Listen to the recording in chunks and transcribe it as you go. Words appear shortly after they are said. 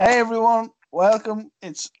Hey everyone, welcome.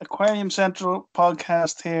 It's Aquarium Central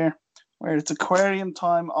podcast here, where it's aquarium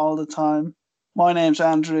time all the time. My name's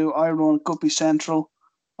Andrew. I run Guppy Central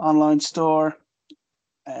online store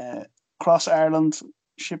uh, across Ireland,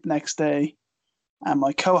 ship next day. And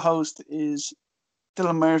my co-host is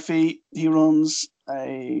Dylan Murphy. He runs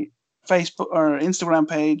a Facebook or Instagram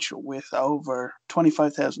page with over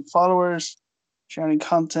 25,000 followers, sharing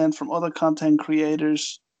content from other content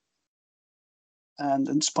creators and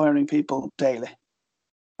inspiring people daily.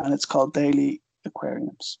 And it's called Daily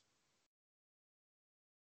Aquariums.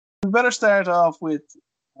 We better start off with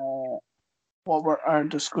our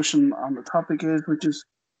discussion on the topic is, which is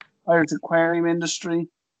Irish aquarium industry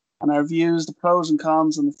and our views, the pros and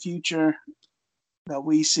cons, and the future that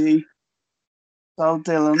we see. So,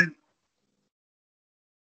 Dylan,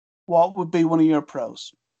 what would be one of your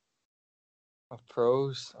pros? Of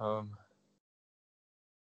pros,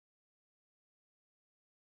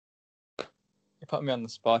 you put me on the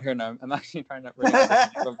spot here now. I'm actually trying to really hard to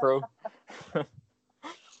think of a pro.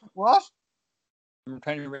 What? I'm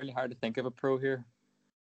trying really hard to think of a pro here.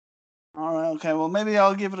 All right, okay. Well, maybe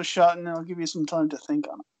I'll give it a shot and I'll give you some time to think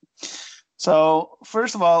on it. So,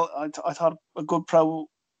 first of all, I thought a good pro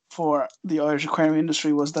for the Irish aquarium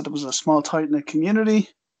industry was that it was a small, tight-knit community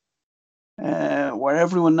where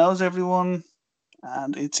everyone knows everyone,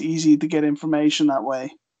 and it's easy to get information that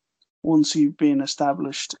way once you've been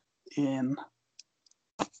established in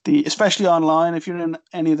especially online. If you're in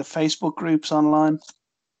any of the Facebook groups online,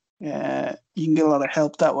 you can get a lot of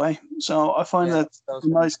help that way. So I find that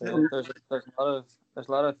nice. There's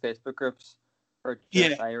a lot of Facebook groups for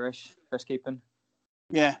just Irish fish keeping.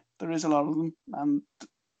 Yeah, there is a lot of them, and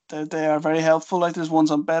they are very helpful. Like there's ones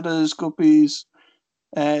on Bettas, Guppies,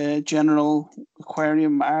 General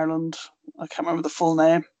Aquarium Ireland. I can't remember the full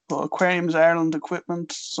name, but Aquariums Ireland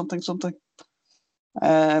Equipment something.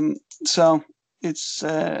 So it's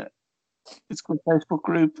a good Facebook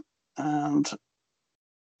group, and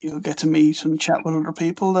you'll get to meet and chat with other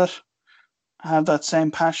people that have that same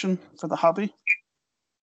passion for the hobby.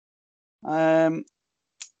 And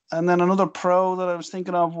then another pro that I was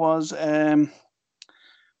thinking of was there's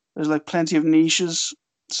like plenty of niches.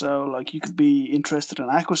 So like you could be interested in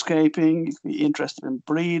aquascaping, you could be interested in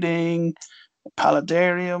breeding,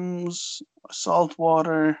 paludariums,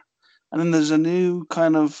 saltwater, and then there's a new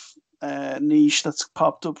kind of niche that's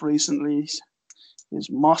popped up recently is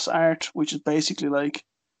moss art, which is basically like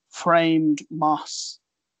framed moss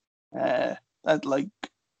that like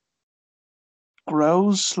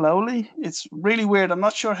grows slowly. It's really weird. I'm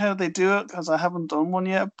not sure how they do it because I haven't done one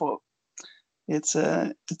yet, but it's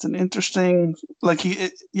an interesting I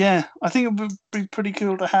think it would be pretty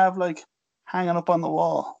cool to have like hanging up on the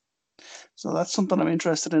wall. So that's something I'm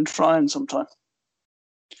interested in trying sometime.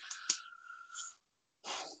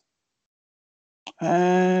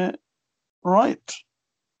 Right.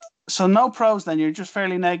 So no pros then. You're just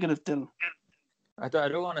fairly negative, Dylan. I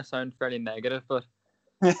don't want to sound fairly negative, but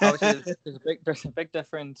obviously there's a big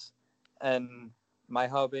difference in my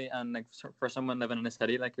hobby and like for someone living in a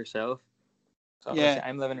city like yourself. So obviously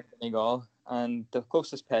I'm living in Donegal, and the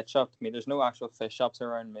closest pet shop to me, there's no actual fish shops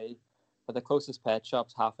around me, but the closest pet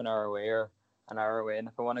shop's half an hour away or an hour away. And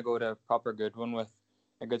if I want to go to a proper good one with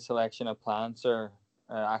a good selection of plants or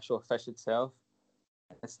actual fish itself,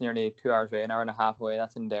 it's nearly 2 hours away, an hour and a half away.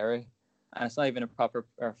 That's in Derry. And it's not even a proper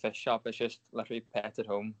fish shop. It's just literally pets at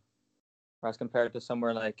home. Whereas compared to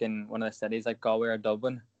somewhere like in one of the cities like Galway or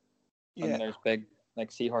Dublin, and there's big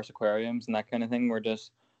like seahorse aquariums and that kind of thing, where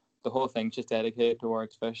just the whole thing's just dedicated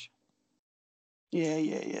towards fish.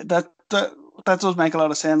 Yeah. That does make a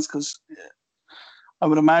lot of sense because I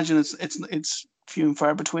would imagine it's few and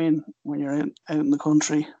far between when you're out in the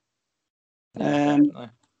country.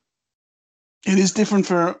 It is different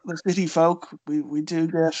for the city folk. We do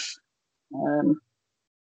get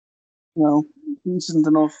decent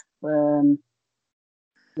enough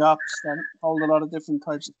shops that hold a lot of different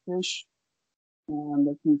types of fish, and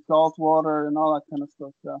they keep salt water and all that kind of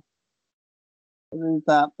stuff. So there is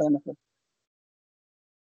that benefit.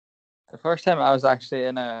 The first time I was actually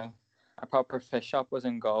in a proper fish shop was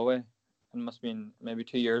in Galway, and must have been maybe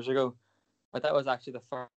 2 years ago. But that was actually the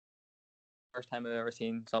first time I've ever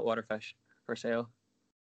seen saltwater fish for sale.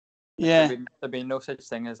 Yeah. There'd be no such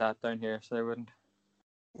thing as that down here, so there wouldn't.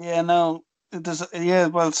 Yeah, no.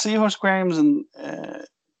 Well, Seahorse Aquariums in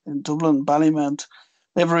Dublin, Ballymount,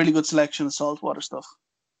 they have a really good selection of saltwater stuff.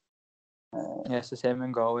 Yeah, it's the same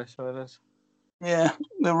in Galway, so it is. Yeah,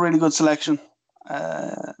 they have a really good selection.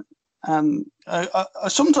 And I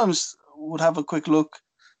sometimes would have a quick look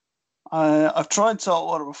I've tried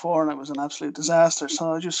saltwater before and it was an absolute disaster.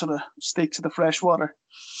 So I just sort of stick to the freshwater.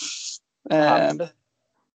 What happened?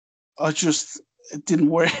 It didn't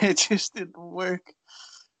work. It just didn't work.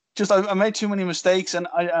 I made too many mistakes, and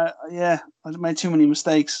I made too many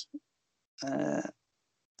mistakes, and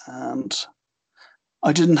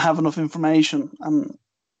I didn't have enough information, and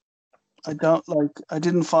I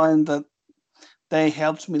didn't find that they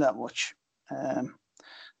helped me that much.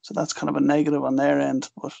 So that's kind of a negative on their end,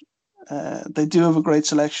 but they do have a great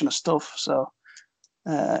selection of stuff. So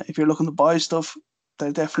if you're looking to buy stuff,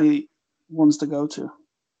 they're definitely ones to go to.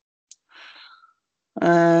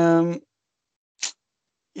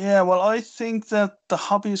 Yeah, well, I think that the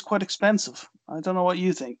hobby is quite expensive. I don't know what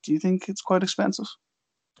you think. Do you think it's quite expensive?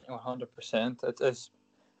 100%. It is.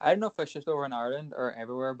 I don't know if it's just over in Ireland or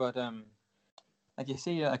everywhere, but like you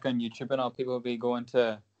see, like on YouTube and all, people will be going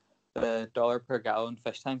to the dollar per gallon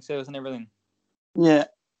fish tank sales and everything. Yeah.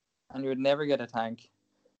 And you would never get a tank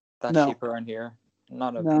that No. cheap around here.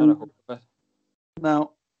 Not a hope of it.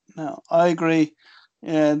 No, I agree.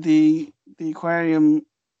 Yeah, the aquariums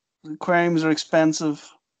are expensive.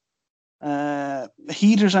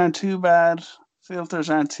 Heaters aren't too bad. Filters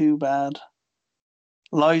aren't too bad.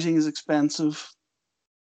 Lighting is expensive.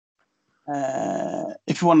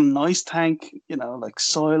 If you want a nice tank, like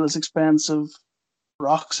soil is expensive.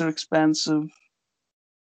 Rocks are expensive.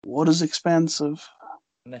 Wood is expensive.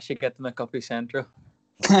 Unless you get them at Guppy Central.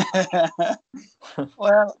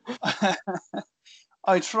 Well,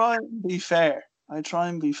 I try and be fair.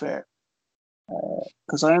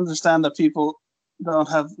 Because I understand that people don't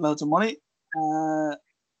have loads of money. I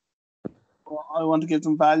want to give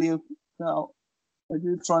them value, so I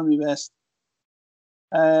do try my best.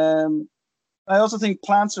 I also think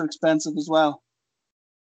plants are expensive as well.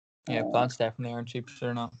 Yeah, plants definitely aren't cheap,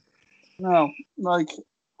 sure not. No, like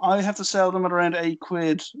I have to sell them at around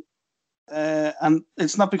 £8, and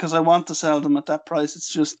it's not because I want to sell them at that price.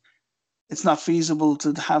 It's just it's not feasible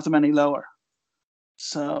to have them any lower.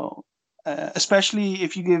 So, especially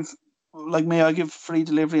if you give, like me, I give free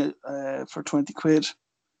delivery for £20,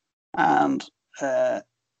 and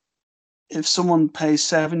if someone pays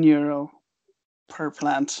 €7 per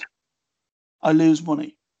plant, I lose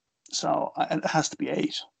money. So it has to be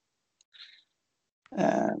 8.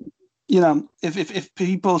 If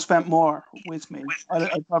people spent more with me,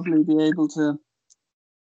 I'd probably be able to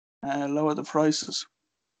lower the prices.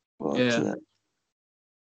 But yeah.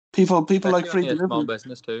 People Especially like free only delivery. A small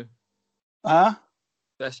business too.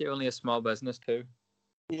 Especially only a small business too.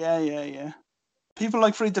 Yeah. People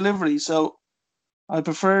like free delivery, so I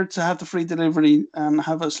prefer to have the free delivery and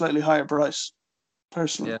have a slightly higher price,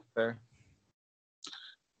 personally. Yeah, fair.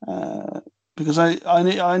 Because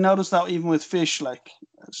I noticed that even with fish, like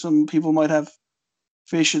some people might have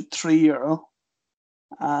fish at €3,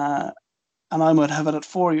 and I might have it at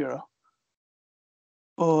 €4.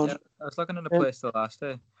 But yeah, I was looking at a place the last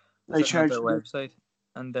day. I was they looking at charge their website,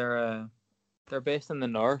 and they're based in the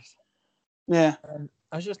north. Yeah. And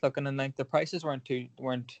I was just looking, and like the prices weren't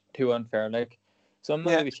too unfair. Like some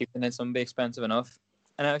might be cheap, and then some would be expensive enough.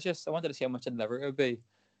 And I wanted to see how much the delivery would be,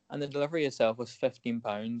 and the delivery itself was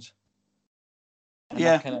 £15. And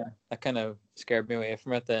Yeah. that kind of scared me away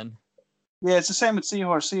from it then. Yeah, it's the same with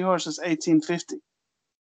Seahorse. Seahorse is $18.50.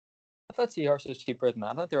 I thought Seahorse was cheaper than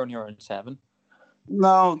that. I thought they were only around $7.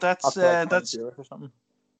 No, that's like or something.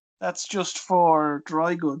 That's just for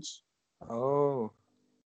dry goods. Oh.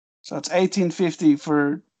 So it's $18.50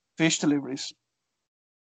 for fish deliveries.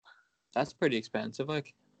 That's pretty expensive,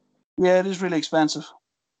 like. Yeah, it is really expensive.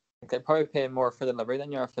 They probably pay more for the delivery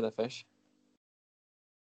than you are for the fish.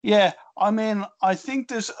 Yeah, I mean, I think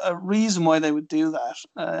there's a reason why they would do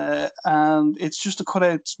that, and it's just to cut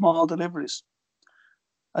out small deliveries.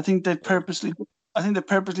 I think they've purposely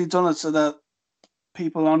done it so that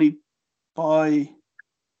people only buy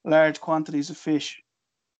large quantities of fish.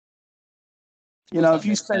 If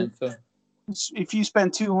you spend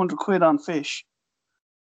 £200 on fish,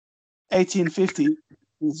 $18.50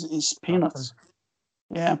 is peanuts.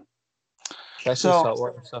 Yeah. Especially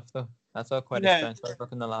saltwater stuff, though. That's all quite expensive. I was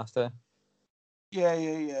looking the last day.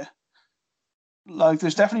 Yeah. Like,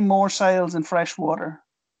 there's definitely more sales in freshwater,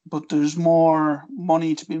 but there's more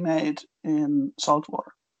money to be made in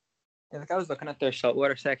saltwater. Yeah, like I was looking at their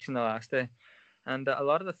saltwater section the last day, and a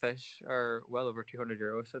lot of the fish are well over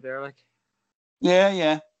 €200. So they're like.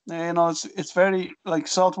 Yeah. It's very, like,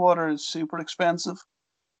 saltwater is super expensive,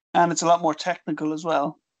 and it's a lot more technical as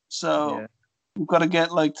well. So you've got to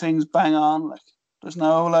get like things bang on. Like, there's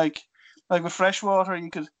no like with freshwater, you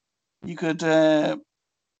could to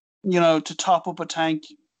top up a tank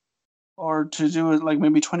or to do it like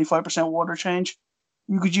maybe 25% water change,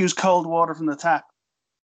 you could use cold water from the tap,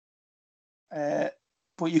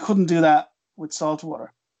 but you couldn't do that with salt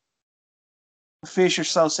water. The fish are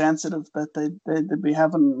so sensitive that they'd be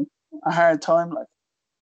having a hard time. Like,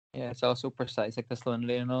 Yeah, it's also precise, like the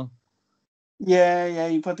salinity and all. yeah,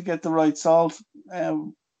 you've got to get the right salt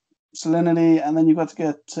salinity, and then you've got to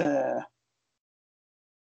get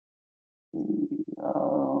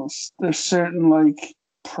there's certain like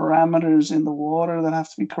parameters in the water that have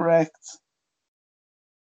to be correct.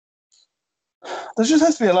 There just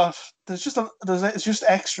has to be a lot. It's just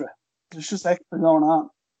extra. There's just extra going on.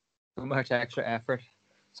 So much extra effort,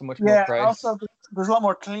 so much more price. Also there's a lot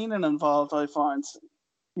more cleaning involved. I find,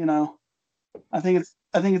 you know, I think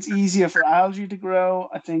it's easier for algae to grow.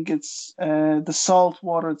 I think it's the salt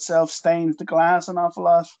water itself stains the glass an awful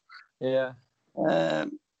lot. Yeah.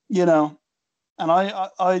 You know, and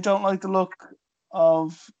I don't like the look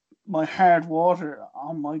of my hard water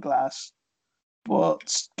on my glass,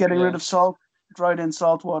 but getting rid of salt, dried in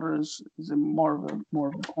salt water is more of a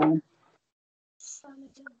pain.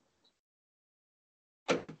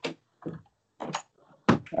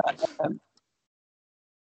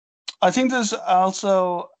 I think there's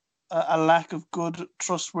also a lack of good,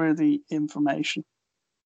 trustworthy information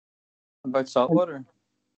about saltwater.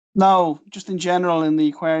 No, just in general in the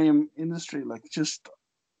aquarium industry. Like, just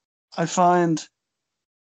I find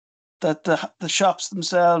that the shops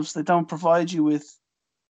themselves, they don't provide you with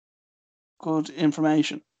good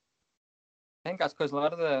information. I think that's because a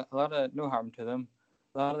lot of no harm to them.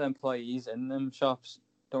 A lot of the employees in them shops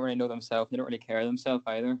don't really know themselves. They don't really care themselves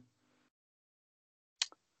either.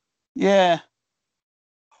 Yeah,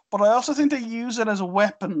 but I also think they use it as a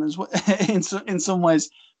weapon as well, in some ways,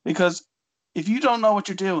 because if you don't know what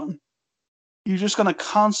you're doing, you're just going to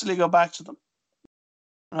constantly go back to them,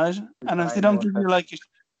 right? And if they don't give you like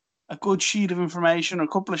a good sheet of information or a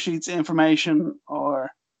couple of sheets of information, or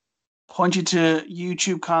point you to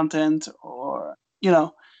YouTube content, or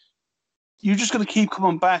you're just going to keep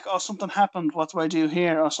coming back. Oh, something happened. What do I do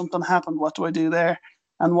here? Oh, something happened. What do I do there?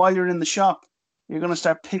 And while you're in the shop, you're going to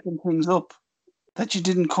start picking things up that you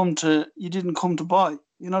didn't come to buy.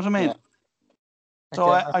 You know what I mean? Yeah. So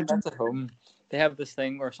I friends at home, they have this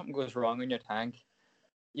thing where something goes wrong in your tank.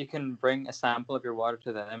 You can bring a sample of your water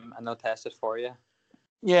to them, and they'll test it for you.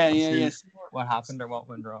 Yeah. What happened or what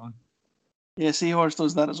went wrong? Yeah, Seahorse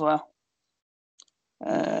does that as well.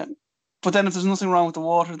 But then if there's nothing wrong with the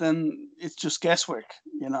water, then it's just guesswork,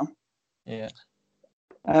 Yeah.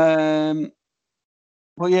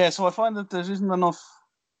 But yeah, so I find that there isn't enough.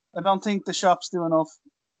 I don't think the shops do enough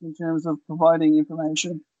in terms of providing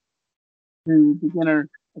information to beginner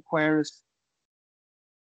aquarists.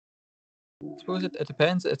 I suppose it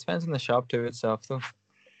depends. It depends on the shop too itself, though.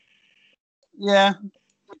 Yeah,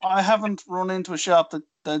 I haven't run into a shop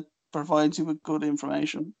that provides you with good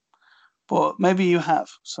information, but maybe you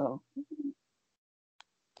have. So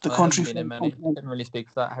I haven't been in many. I didn't really speak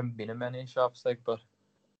for that. I haven't been in many shops, but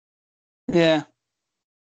yeah.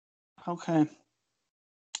 Okay.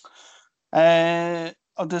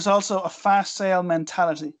 There's also a fast sale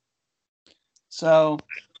mentality. So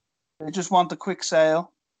they just want the quick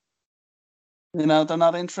sale. They're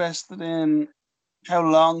not interested in how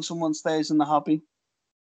long someone stays in the hobby.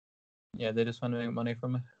 Yeah, they just want to make money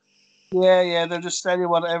from it. Yeah, they'll just sell you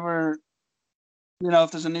whatever.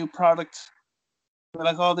 If there's a new product, they're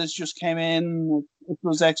like, "Oh, this just came in. It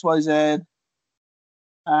was XYZ,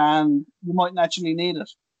 and you mightn't actually need it."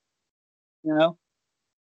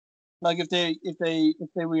 Like if they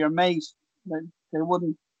were your mate, they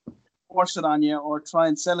wouldn't force it on you or try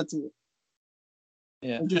and sell it to you.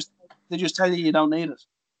 Yeah. They just tell you don't need it.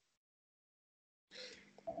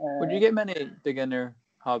 Would you get many beginner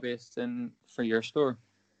hobbyists in for your store?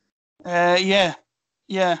 Yeah,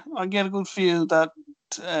 I get a good few that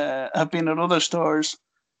have been at other stores,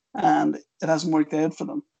 and it hasn't worked out for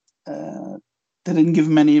them. They didn't give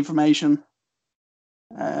them any information,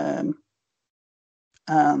 and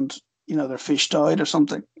their fish died or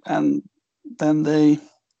something, and then they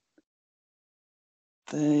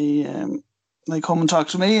come and talk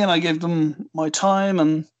to me, and I give them my time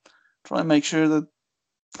and try and make sure that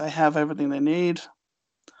they have everything they need.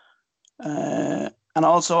 And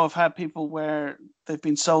also, I've had people where they've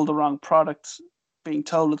been sold the wrong product, being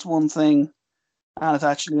told it's one thing and it's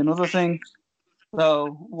actually another thing.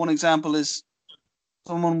 So one example is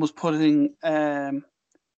someone was putting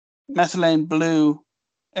methylene blue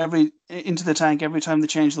into the tank every time they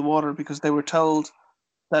changed the water because they were told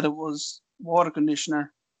that it was water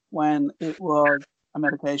conditioner when it was a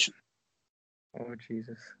medication. Oh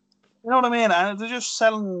Jesus! You know what I mean? And they're just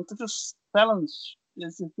selling. It's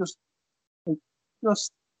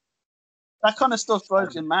just that kind of stuff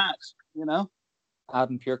drives you mad, you know.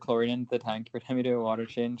 Adding pure chlorine into the tank every time you do a water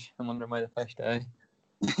change. I'm wondering why the fish die.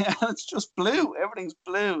 Yeah, it's just blue. Everything's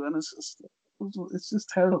blue, and it's just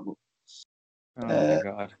terrible. Oh my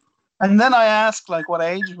god. And then I asked, like, what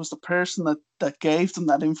age was the person that gave them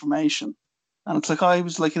that information, and it's like, oh, he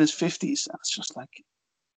was like in his 50s, and it's just like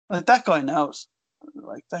that guy knows,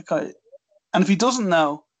 like that guy, and if he doesn't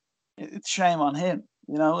know, it's shame on him.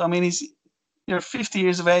 You know, I mean, you're 50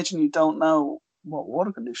 years of age and you don't know what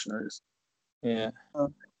water conditioner is. Yeah.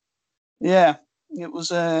 Yeah, it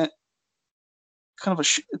was it's kind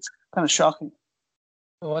of shocking.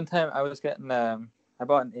 One time I was getting I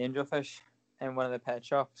bought an angelfish in one of the pet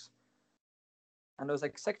shops, and it was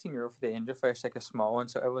like €16 for the angelfish, like a small one,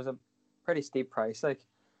 so it was a pretty steep price. Like,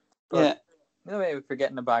 but Yeah, the way if you're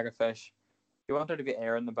getting a bag of fish, you want there to be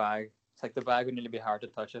air in the bag. It's like the bag would nearly be hard to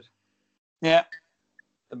touch it. yeah.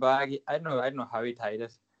 The bag, I don't know how he tied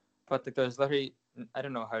it, but like, there's literally, I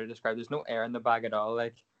don't know how to describe. There's no air in the bag at all.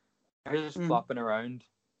 Like, it was just flopping around,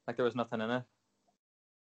 like there was nothing in it.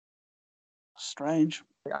 Strange.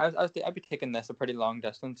 Like, I'd be taking this a pretty long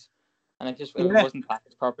distance, and it wasn't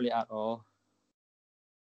packaged properly at all.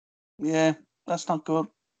 Yeah, that's not good.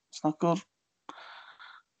 It's not good.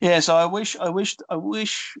 Yeah, so I wish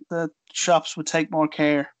that shops would take more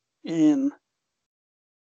care in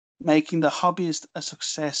making the hobbyist a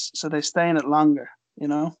success, so they stay in it longer. You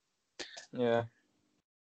know. Yeah.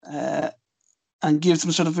 And give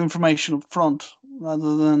them sort of information up front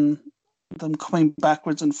rather than them coming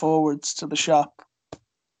backwards and forwards to the shop.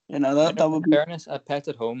 You know, that would be. In fairness, at Pets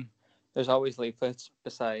at Home, there's always leaflets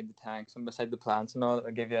beside the tanks and beside the plants and all that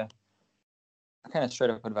will give you kind of straight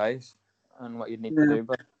up advice on what you need to do,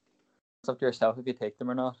 but it's up to yourself if you take them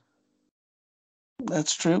or not.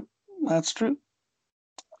 That's true. That's true.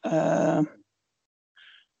 Okay.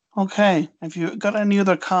 Have you got any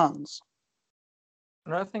other cons?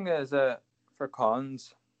 Another thing is for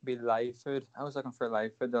cons, be live food. I was looking for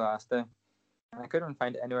live food the last day, and I couldn't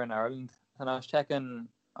find it anywhere in Ireland. And I was checking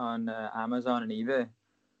on Amazon and eBay,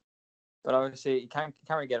 but obviously you can't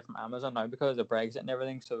really get it from Amazon now because of Brexit and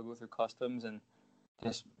everything. So we go through customs and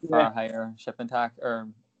just far higher shipping tax or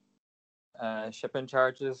shipping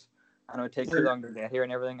charges, and it would take too long to get here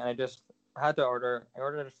and everything. And I had to order. I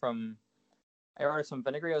ordered some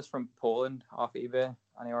vinegars from Poland off eBay,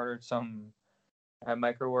 and I ordered some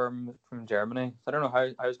microworm from Germany. So I don't know how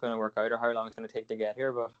it's going to work out or how long it's going to take to get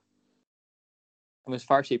here, but it was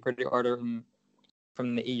far cheaper to order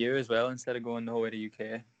from the EU as well instead of going the whole way to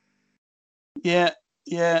UK. Yeah.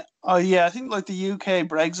 Oh, yeah. I think like the UK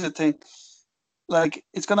Brexit thing, like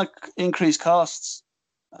it's going to increase costs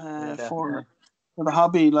for the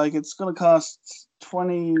hobby. Like it's going to cost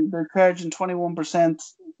 20. They're charging 21%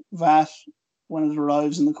 VAT when it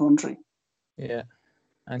arrives in the country. Yeah.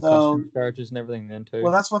 And custom charges and everything then too.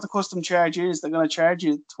 Well, that's what the custom charge is. They're going to charge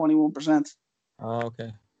you 21%. Oh,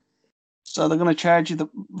 okay. So they're going to charge you the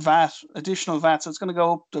VAT, additional VAT. So it's going to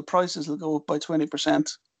go up. The prices will go up by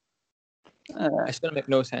 20%. It's going to make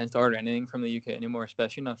no sense to order anything from the UK anymore,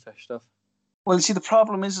 especially not fish stuff. Well, you see, the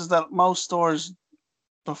problem is that most stores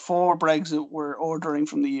before Brexit were ordering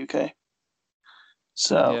from the UK.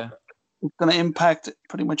 So it's going to impact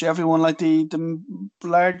pretty much everyone. Like the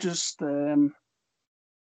largest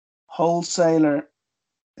wholesaler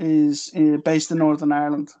is based in Northern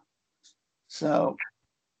Ireland, so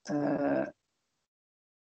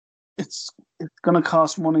it's going to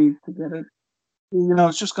cost money to get it. You know,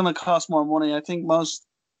 it's just going to cost more money. I think most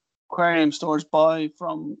aquarium stores buy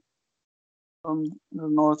from the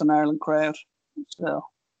Northern Ireland crowd. So,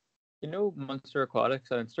 you know, Monster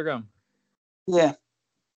Aquatics on Instagram. Yeah,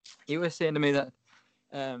 he was saying to me that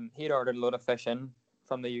he'd ordered a load of fish in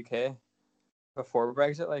from the UK before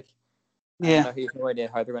Brexit, like. Yeah. He has no idea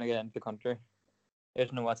how they're going to get into the country. He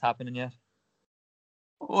doesn't know what's happening yet.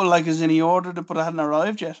 Well, like, as in he ordered it, but it hadn't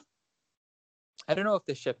arrived yet. I don't know if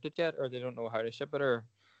they shipped it yet, or they don't know how to ship it,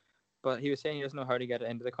 but he was saying he doesn't know how to get it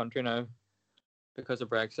into the country now because of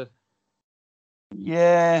Brexit.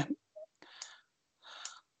 Yeah.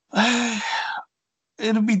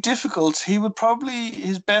 It'd be difficult. He would probably,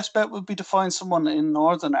 his best bet would be to find someone in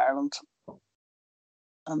Northern Ireland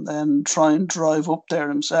and then try and drive up there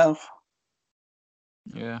himself.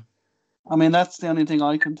 Yeah. I mean, that's the only thing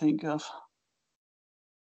I can think of.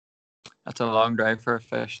 That's a long drive for a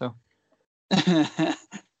fish, though.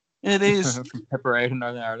 It is. From Tipperary in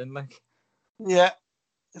Northern Ireland, like. Yeah,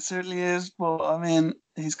 it certainly is. But I mean,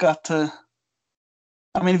 he's got to.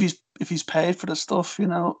 I mean, if he's paid for the stuff, you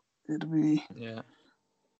know, it'd be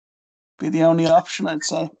the only option, I'd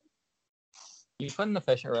say. You find the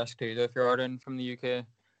fish at risk too, though, if you're ordering from the UK.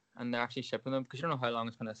 and they're actually shipping them, because you don't know how long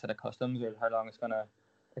it's going to sit at customs or how long it's going to.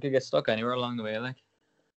 It could get stuck anywhere along the way, like.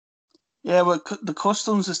 Yeah, but the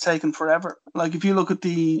customs is taking forever. Like if you look at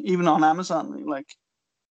even on Amazon, like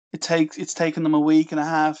it's taken them a week and a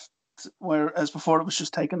half, whereas before it was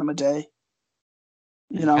just taking them a day.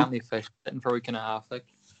 You know, can't leave fish sitting for a week and a half, like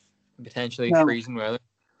potentially no, freezing weather.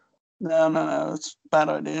 no, it's a bad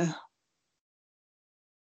idea.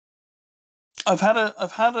 I've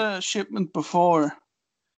had a shipment before,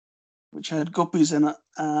 which had guppies in it,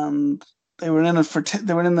 and they were in it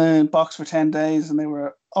they were in the box for 10 days, and they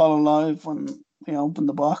were all alive when we opened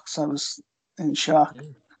the box. I was in shock.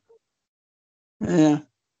 Yeah,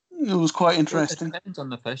 it was quite interesting. It depends on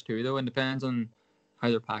the fish too, though, and depends on how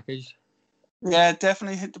they're packaged. Yeah, it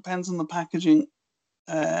definitely depends on the packaging,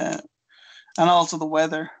 and also the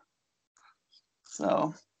weather.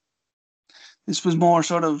 So this was more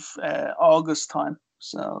sort of August time,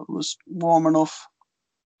 so it was warm enough.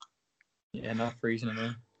 Yeah, not freezing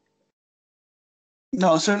enough.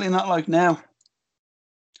 No, certainly not like now.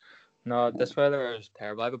 No, this weather is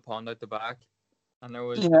terrible. I have a pond out the back, and there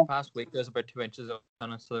was the past week there's about 2 inches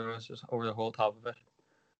on it, so there was just over the whole top of it.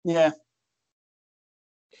 Yeah.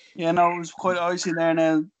 Yeah, no, it was quite icy there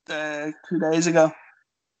now 2 days ago.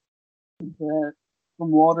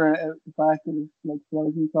 From water out the back, it was like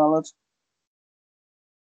frozen solid.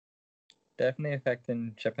 Definitely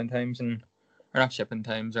affecting shipping times, or not shipping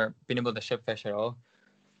times, or being able to ship fish at all.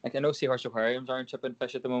 Like I know Seahorse Aquariums aren't shipping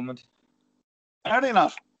fish at the moment. Are they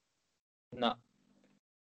not? No.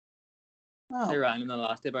 Oh. They rang them the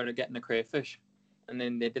last day about getting a crayfish, and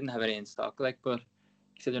then they didn't have any in stock. Like, but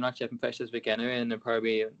he said they're not shipping fish this week anyway, and they'll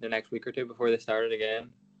probably be the next week or two before they started again.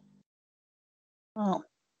 Oh.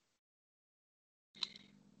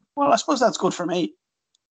 Well, I suppose that's good for me.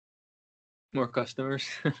 More customers.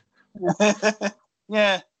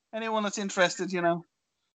 Yeah, anyone that's interested,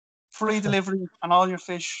 free delivery on all your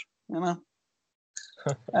fish,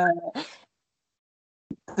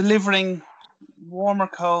 delivering warm or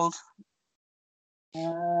cold.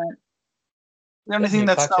 The only thing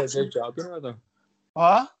that stops a good job, though.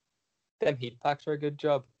 What? Them heat packs are a good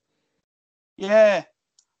job. Yeah,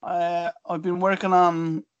 I've been working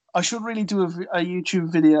on. I should really do a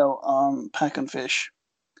YouTube video on packing fish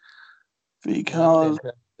because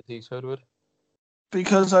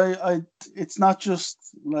I it's not just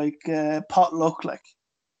like pot luck. Like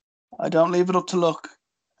I don't leave it up to luck.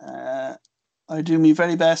 I do my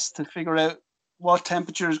very best to figure out what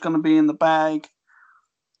temperature is going to be in the bag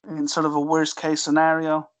in sort of a worst case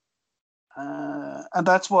scenario. And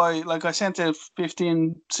that's why, like, I sent out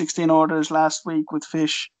 15, 16 orders last week with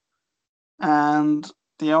fish, and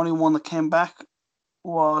the only one that came back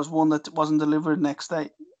was one that wasn't delivered next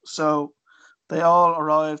day. So they all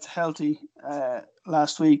arrived healthy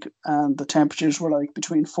last week, and the temperatures were like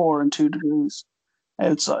between 4 and 2 degrees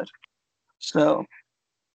outside. So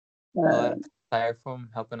styrofoam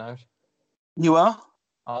helping out. You are?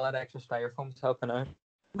 All that extra styrofoam's helping out.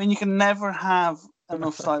 I mean, you can never have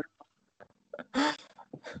enough styrofoam.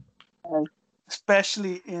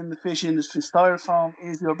 Especially in the fish industry, styrofoam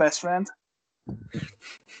is your best friend.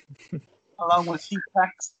 Along with heat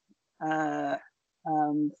packs.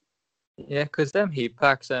 Yeah, because them heat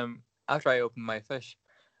packs, after I opened my fish,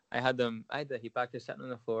 I had the heat pack just sitting on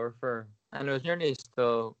the floor and it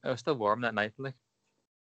was still warm that night, like.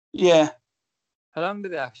 Yeah. How long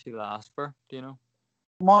did they actually last for? Do you know?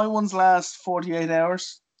 My ones last 48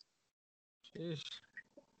 hours. Jeez.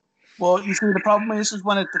 Well, you see, the problem is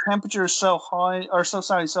when the temperature is so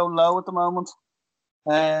low at the moment.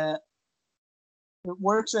 It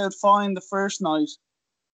works out fine the first night,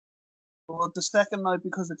 but the second night,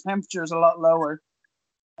 because the temperature is a lot lower,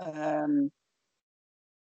 the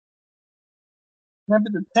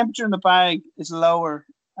temperature in the bag is lower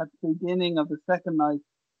at the beginning of the second night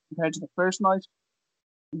compared to the first night.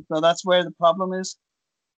 So that's where the problem is.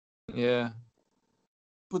 Yeah.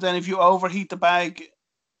 But then if you overheat the bag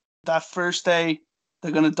that first day,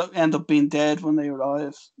 they're going to end up being dead when they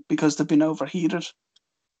arrive because they've been overheated.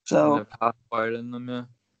 So and half boiled in them, yeah.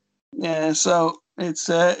 Yeah, so it's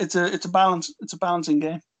a balancing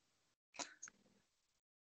game.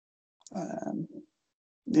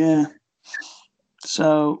 Yeah.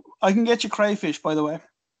 So I can get you crayfish, by the way.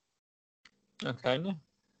 Okay, yeah.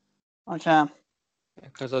 I can.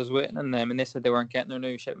 Because I was waiting on them, and they said they weren't getting their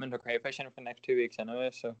new shipment of crayfish in for the next 2 weeks anyway.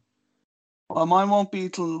 So. Well, mine won't be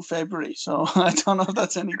till February, so I don't know if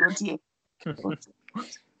that's any good to you.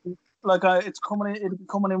 It's coming in. It'll be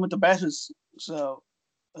coming in with the bettas. So.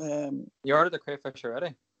 You ordered the crayfish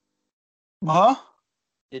already? What?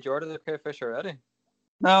 Did you order the crayfish already?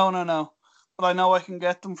 No. but I know I can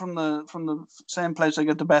get them from the same place I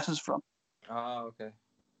get the bettas from. Oh, okay.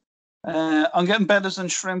 I'm getting bettas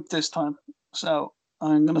and shrimp this time, so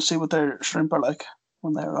I'm gonna see what their shrimp are like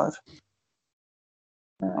when they arrive.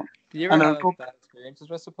 Do you And ever they're have good. bad experiences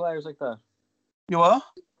with suppliers like that? You what?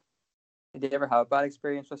 Did you ever have bad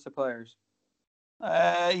experience with suppliers?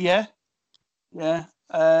 Yeah.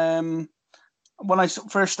 When I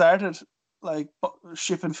first started, like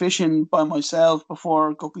shipping fishing by myself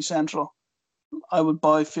before Guppy Central, I would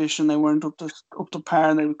buy fish and they weren't up to par,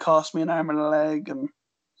 and they would cost me an arm and a leg and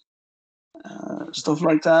stuff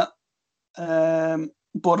like that.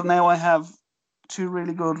 But now I have two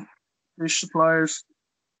really good fish suppliers.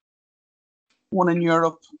 One in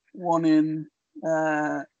Europe, one in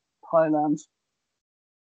Thailand,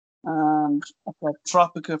 and I've got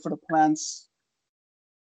Tropica for the plants,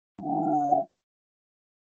 and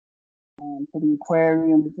for the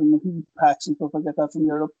aquariums and the heat packs and stuff. I get that from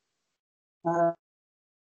Europe.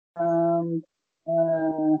 And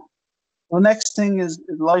the next thing is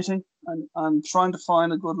lighting. I'm trying to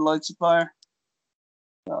find a good light supplier.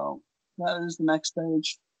 So that is the next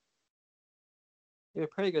stage. You have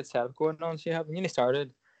a pretty good setup going on. So you only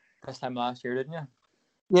started this time last year, didn't you?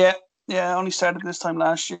 Yeah. I only started this time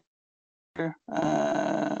last year,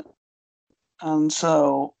 and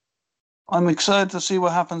so I'm excited to see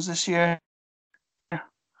what happens this year.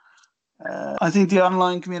 I think the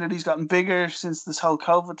online community's gotten bigger since this whole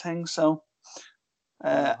COVID thing. So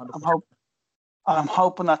I'm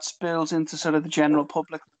hoping that spills into sort of the general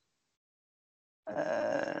public.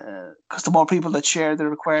 Because the more people that share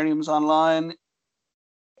their aquariums online,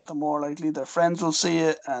 the more likely their friends will see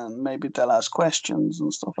it, and maybe they'll ask questions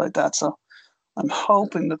and stuff like that. So I'm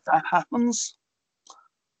hoping that happens.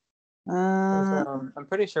 I'm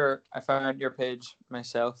pretty sure I found your page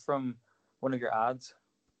myself from one of your ads.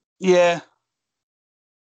 Yeah.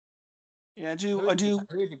 I do. Who would you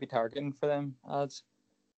be targeting for them ads?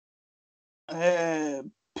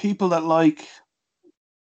 People that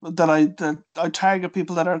I target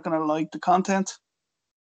people that are going to like the content.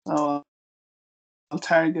 So I'll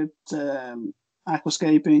target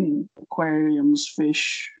aquascaping, aquariums,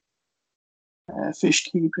 fish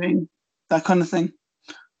keeping, that kind of thing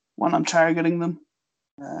when I'm targeting them.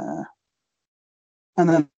 And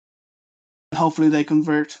then hopefully they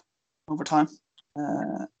convert over time.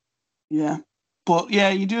 Yeah. But yeah,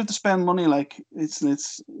 you do have to spend money. Like it's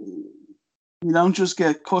you don't just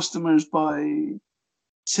get customers by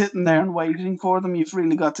sitting there and waiting for them. You've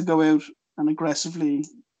really got to go out and aggressively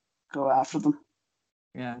go after them.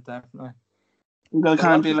 Yeah, definitely. You've got to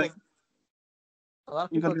kind of be like. A lot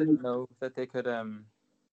of people didn't know that they could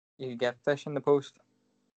you could get fish in the post.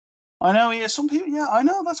 I know, yeah. Some people, yeah, I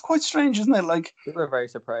know. That's quite strange, isn't it? Like people are very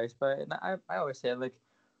surprised by it. And I always say, like,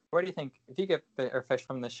 where do you think if you get fish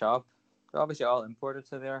from the shop, they're obviously all imported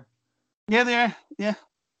to there. Yeah, they are. Yeah.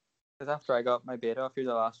 Because after I got my beta off you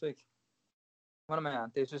the last week, one of my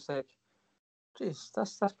aunties was just like, "Geez,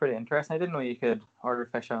 that's pretty interesting. I didn't know you could order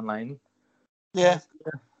fish online." Yeah.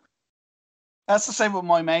 That's the same with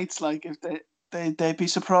my mates. Like, if they'd be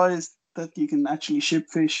surprised that you can actually ship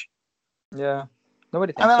fish. Yeah.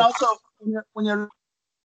 Nobody thinks. And then also when you're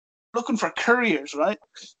looking for couriers, right?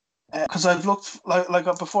 Because I've looked like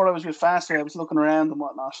before I was with Faster, I was looking around and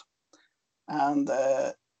whatnot, and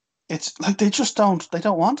it's like they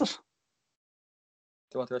don't want it.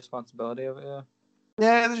 They want the responsibility of it, yeah.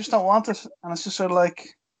 Yeah, they just don't want it, and it's just sort of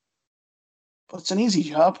like, but it's an easy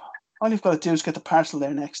job. All you've got to do is get the parcel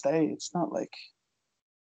there next day. It's not like.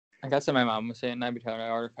 I guess what my mom was saying. I'd be telling her I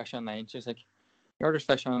order fish online. She's like, "You order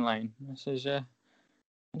fish online?" I says, "Yeah."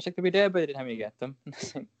 And she's like, "They'll be dead by the time you get them."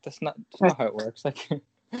 That's not how it works. Like,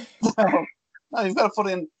 no, you've got to put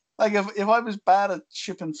in. Like if I was bad at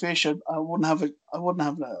shipping fish, I wouldn't have a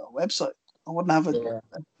website. I wouldn't have a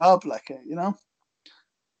job like it, you know.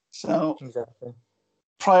 So exactly.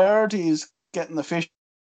 Priority is getting the fish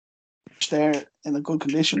there in a good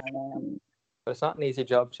condition. But it's not an easy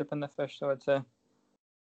job shipping the fish, so I'd say.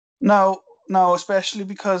 No, especially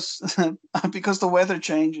because the weather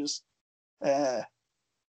changes.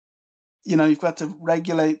 You've got to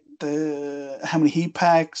regulate how many heat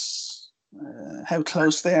packs, how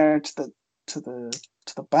close they are to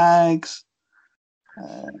the bags,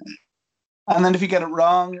 and then if you get it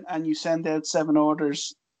wrong and you send out 7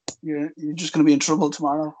 orders, you're just going to be in trouble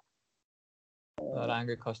tomorrow.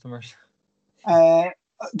 Angry customers.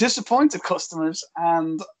 Disappointed customers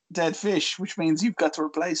and dead fish, which means you've got to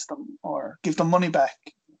replace them or give them money back.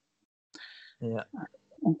 Yeah.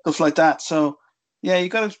 And stuff like that. So yeah,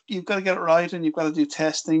 you've got to get it right, and you've got to do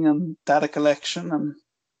testing and data collection and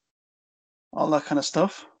all that kind of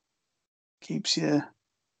stuff. Keeps you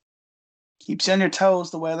Keeps you on your toes,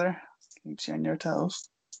 the weather. Keeps you on your toes.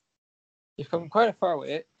 You've come quite a far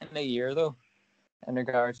way in a year, though, in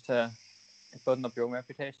regards to building up your own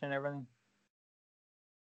reputation and everything.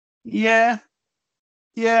 Yeah.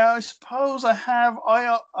 Yeah, I suppose I have.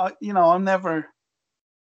 I'm never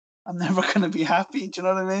going to be happy. Do you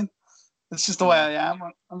know what I mean? It's just the way I am.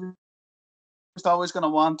 I'm just always going to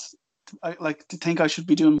want, to think I should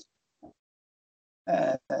be doing.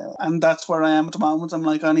 And that's where I am at the moment. I'm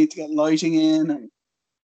like, I need to get lighting in and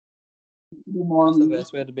do more. That's the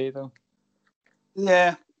best way to be, though.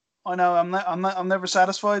 Yeah, I know. I'm never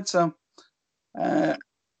satisfied. So,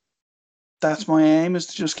 that's my aim, is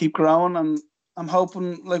to just keep growing. And I'm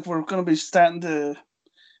hoping, like, we're going to be starting the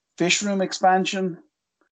fish room expansion.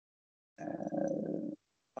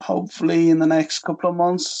 Hopefully in the next couple of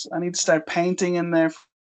months. I need to start painting in there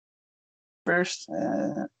first.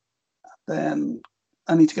 Then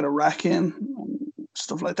I need to get a rack in and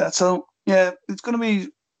stuff like that. So yeah, it's going to be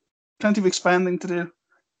plenty of expanding to do.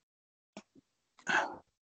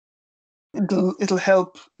 It'll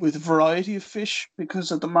help with variety of fish,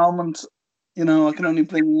 because at the moment, I can only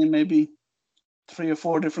bring in maybe 3 or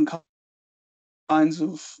 4 different kinds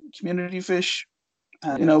of community fish.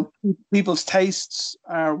 And, people's tastes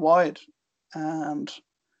are wide, and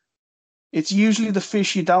it's usually the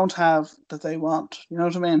fish you don't have that they want. You know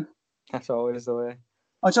what I mean? That's always the way.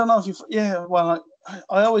 I don't know if you. Yeah, well,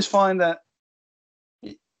 I always find that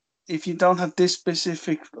if you don't have this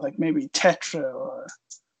specific, like maybe tetra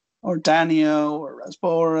or danio or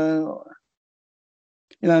rasbora, or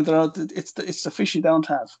it's the fish you don't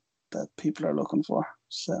have that people are looking for.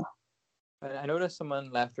 So. I noticed someone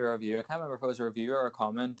left a review. I can't remember if it was a review or a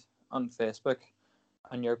comment on Facebook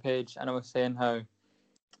on your page, and I was saying how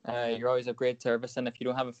you always have great service, and if you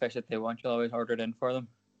don't have a fish that they want, you'll always order it in for them.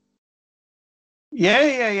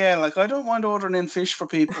 Yeah. Like, I don't mind ordering in fish for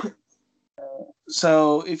people.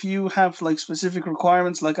 So if you have like specific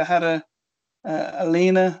requirements, like I had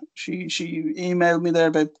Alina, she emailed me there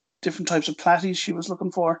about different types of platies she was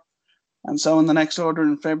looking for, and so in the next order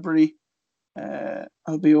in February,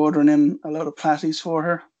 I'll be ordering in a lot of platies for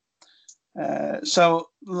her. So,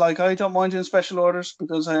 like, I don't mind doing special orders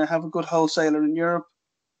because I have a good wholesaler in Europe,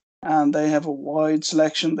 and they have a wide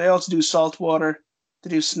selection. They also do saltwater, they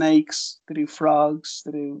do snakes, they do frogs,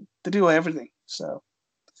 they do everything. So,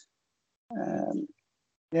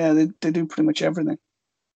 yeah, they do pretty much everything.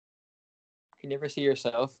 Can you ever see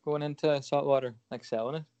yourself going into saltwater, like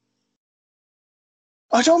selling it?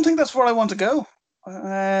 I don't think that's where I want to go.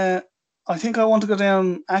 I think I want to go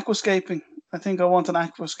down aquascaping. I think I want an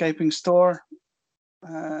aquascaping store.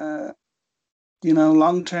 Long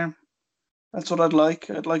term. That's what I'd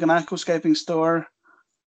like. I'd like an aquascaping store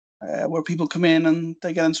where people come in and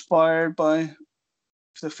they get inspired by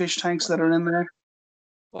the fish tanks that are in there.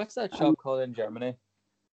 What's that shop called in Germany?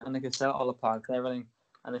 And they can sell all the plants and everything.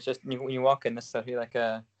 And it's just, when you walk in, it's literally like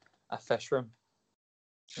a fish room.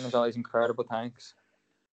 And there's all these incredible tanks.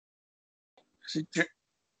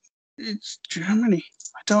 It's Germany.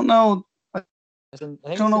 I don't know. I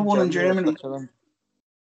don't know one in Germany.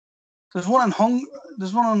 There's one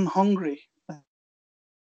in Hungary, I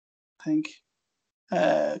think,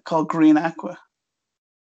 called Green Aqua.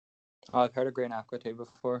 Oh, I've heard of Green Aqua too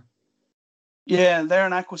before. Yeah, they're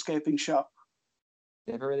an aquascaping shop.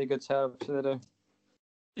 They have a really good setup, so they do.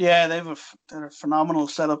 Yeah, they're a phenomenal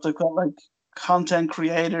setup. They've got like content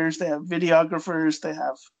creators, they have videographers, they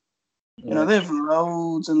have they have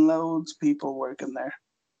loads and loads of people working there.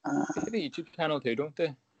 They have a YouTube channel too, don't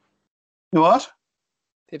they? What?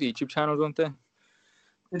 They have a YouTube channel, don't they?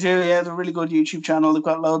 They do, yeah. They're a really good YouTube channel. They've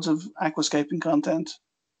got loads of aquascaping content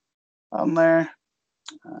on there.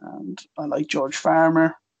 And I like George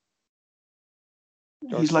Farmer.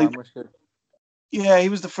 He's like, good. Yeah, he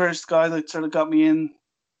was the first guy that sort of got me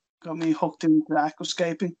hooked into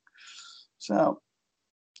aquascaping. So,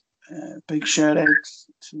 big shout out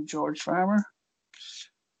to George Farmer.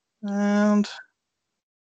 And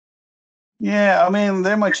yeah, I mean,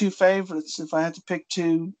 they're my 2 favorites. If I had to pick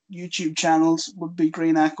 2 YouTube channels, would be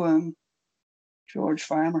Green Aqua and George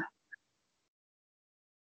Farmer.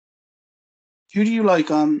 Who do you like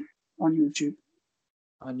on YouTube?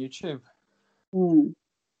 On YouTube?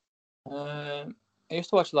 I used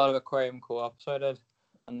to watch a lot of Aquarium Co-op, so I did.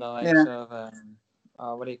 And the likes of,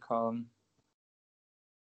 what do you call him?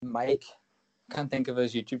 Mike. Can't think of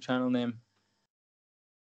his YouTube channel name.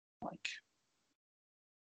 Mike.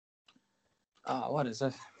 What is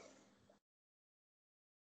it?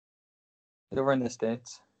 Over in the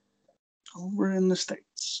States. Over in the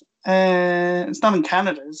States. It's not in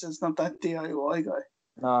Canada. It's not that DIY guy.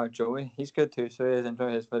 No, Joey. He's good too, so I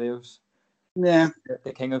enjoy his videos. Yeah.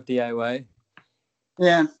 The king of DIY.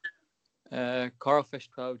 Yeah. Carlfish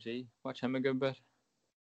 12G. Watch him a good bit.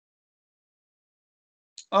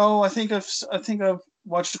 Oh, I think I've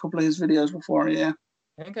watched a couple of his videos before. Yeah.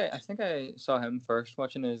 I think I saw him first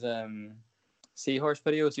watching his seahorse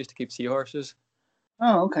videos. He used to keep seahorses.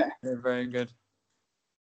 Oh, okay. They're very good.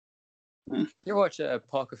 Hmm. You watch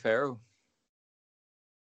Paul Cafaro?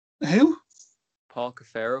 Who? Paul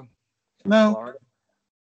Cafaro. No. Florida.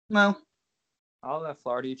 No. All the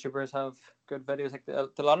Florida YouTubers have good videos. Like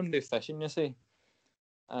a lot of them do fishing, you see.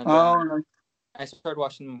 And Oh. I started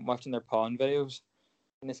watching their pond videos,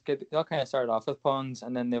 and it's good. They all kind of started off with ponds,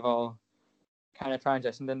 and then they've all kind of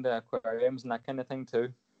transitioned into aquariums and that kind of thing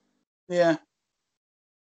too. Yeah.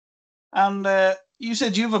 And you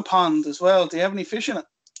said you have a pond as well. Do you have any fish in it?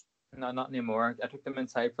 No, not anymore. I took them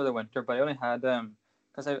inside for the winter, but I only had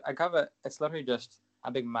because I got it's literally just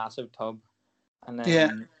a big massive tub, and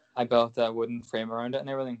then I built a wooden frame around it and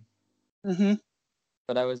everything. Mm-hmm.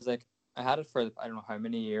 But I was like, I had it for I don't know how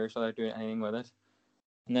many years without doing anything with it,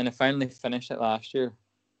 and then I finally finished it last year.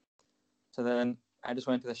 So then I just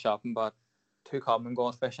went to the shop and bought 2 common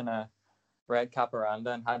goldfish and a red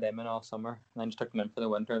caparanda and had them in all summer, and then just took them in for the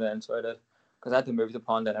winter. Then so I did because I had to move the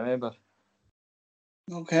pond anyway, but.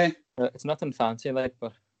 Okay. It's nothing fancy, like,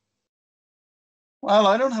 but. Well,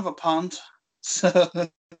 I don't have a pond, so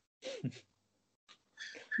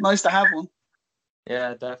nice to have one.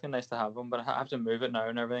 Yeah, definitely nice to have one, but I have to move it now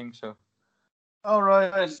and everything, so. All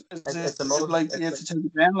right. It's the most. Like you have to take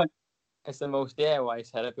it down? Like It's the most DIY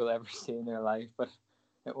setup you'll ever see in your life, but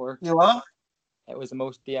it worked. you are? It was the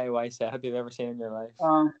most DIY setup you've ever seen in your life.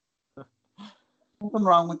 Nothing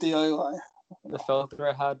wrong with DIY. The filter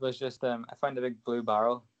I had was just I found a big blue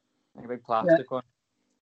barrel, like a big plastic one,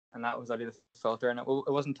 and that was already the filter, and it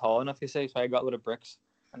wasn't tall enough, you see, so I got a lot of bricks,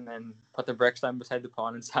 and then put the bricks down beside the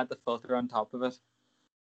pond and sat the filter on top of it.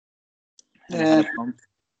 And I had a pump.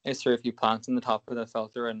 I threw a few plants in the top of the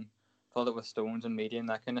filter and filled it with stones and media and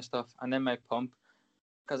that kind of stuff. And then my pump,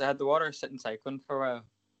 because I had the water sitting cycling for a while,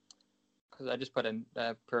 because I just put in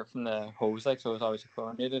from the hose, like, so it was always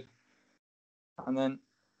chlorinated. And then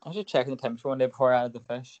I was just checking the temperature one day before I added the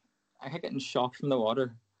fish. I kept getting shocked from the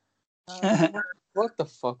water. What the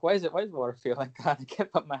fuck? Why does the water feel like that? I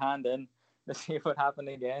kept putting my hand in to see what happened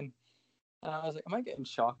again. And I was like, am I getting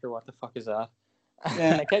shocked or what the fuck is that?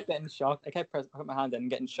 Yeah. And I kept getting shocked. I kept putting my hand in and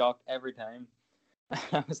getting shocked every time.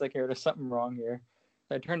 I was like, here, there's something wrong here.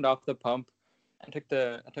 So I turned off the pump and took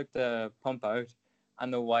the pump out,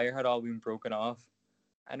 and the wire had all been broken off.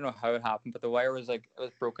 I don't know how it happened, but the wire was like, it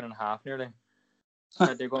was broken in half nearly. So I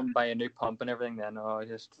had to go and buy a new pump and everything then. Oh,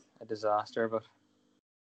 just a disaster, but.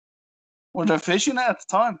 Were there fish in it at the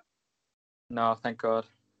time? No, thank God.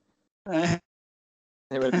 They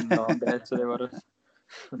would have been long dead, so they would have.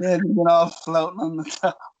 They'd been all floating on the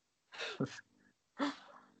top.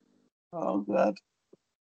 Oh, God.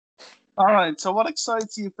 All right, so what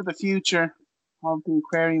excites you for the future of the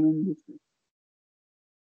aquarium industry?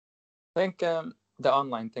 I think the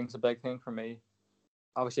online thing's a big thing for me.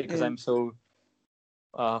 Obviously, because I'm so,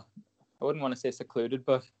 I wouldn't want to say secluded,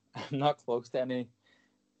 but I'm not close to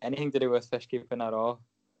anything to do with fish keeping at all.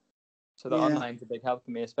 So the online's a big help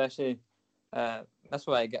to me, especially. That's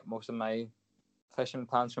why I get most of my fishing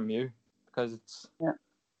plans from you, because it's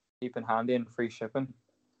cheap and handy and free shipping.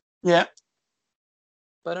 Yeah.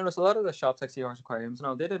 But I noticed a lot of the shops like Seahorse Aquariums,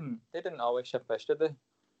 no, they didn't always ship fish, did they?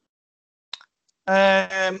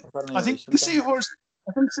 I think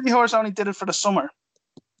Seahorse only did it for the summer.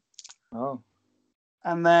 Oh.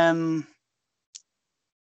 And then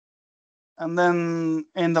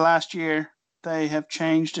in the last year they have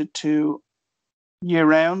changed it to year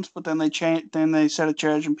round, but then they started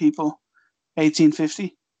charging people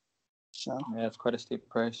 $18.50. So yeah, it's quite a steep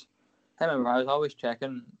price. I remember I was always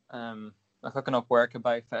checking, looking up where I could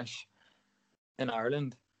buy fish in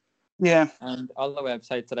Ireland. Yeah. And all the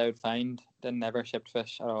websites that I would find, they never shipped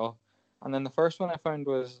fish at all. And then the first one I found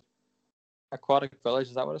was Aquatic Village.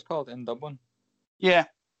 Is that what it's called, in Dublin? Yeah.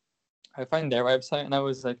 I found their website and I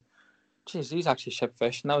was like, geez, these actually ship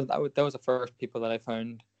fish. And that was the first people that I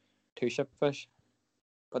found to ship fish.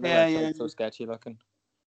 But their website's so sketchy looking.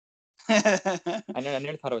 I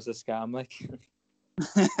nearly thought it was a scam, like.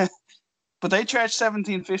 But they charge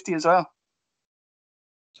 $17.50 as well.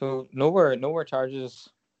 So nowhere charges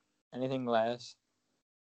anything less.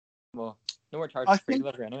 Well, nowhere charges free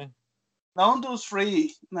delivery anyway. No one does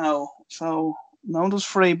free now. So no one does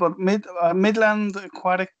free, but Midland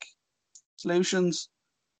Aquatic Solutions,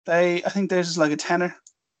 I think theirs is like a tenner.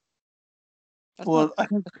 That's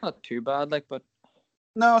not too bad, like, but.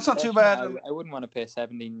 No, it's not too bad. I wouldn't want to pay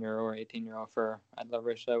 €17 or €18 for a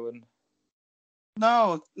delivery, so I wouldn't.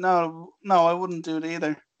 No, I wouldn't do it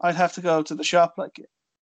either. I'd have to go to the shop. Like, if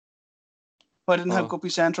I didn't have Oh, Guppy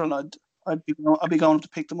Central, I'd be going to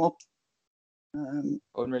pick them up. I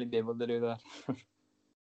wouldn't really be able to do that.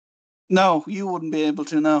 No, you wouldn't be able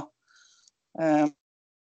to. No. Um,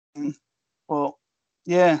 but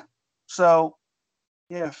yeah. So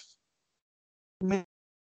yeah,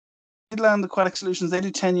 Midland Aquatic Solutions, they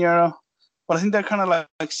do €10, but I think they're kind of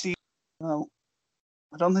like see. No,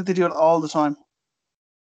 I don't think they do it all the time.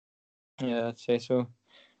 Yeah, I'd say so.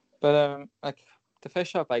 But like the fish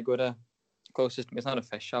shop I go to closest, it's not a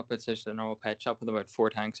fish shop, it's just a normal pet shop with about 4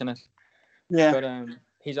 tanks in it. Yeah. But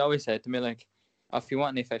he's always said to me like, oh, if you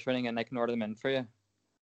want any fish running in, I can order them in for you.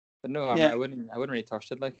 But no, Yeah. I wouldn't really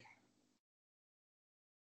trust it. Like,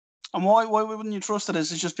 and why wouldn't you trust it?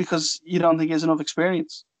 Is it just because you don't think he has enough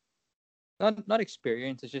experience? not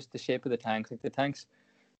experience. It's just the shape of the tanks. Like the tanks,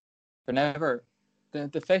 they're never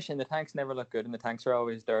the fish in the tanks never look good, and the tanks are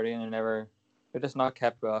always dirty, and they're just not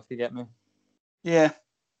kept well. If you get me. Yeah.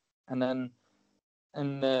 And then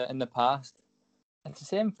in the past, it's the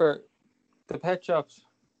same for the pet shops.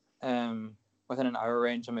 Within an hour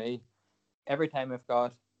range of me, every time I've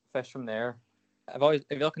got fish from there, if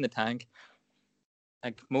you look in the tank,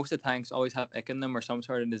 like most of the tanks always have ick in them or some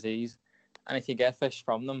sort of disease, and if you get fish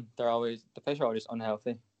from them, the fish are always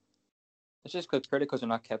unhealthy. It's just because they're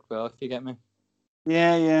not kept well. If you get me.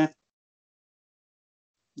 Yeah.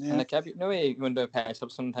 And like, you know, you go into a pet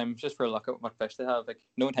shop sometimes just for a look at what fish they have. Like,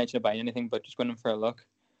 no intention of buying anything, but just going in for a look.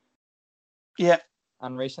 Yeah.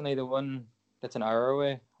 And recently, the one that's an hour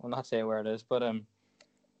away, I'll not say where it is, but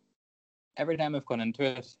every time I've gone into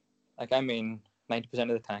it, like, I mean, 90% of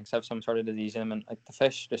the tanks have some sort of disease in them, and like the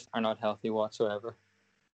fish just are not healthy whatsoever.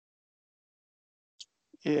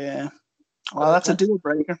 Yeah. Well, But that's a deal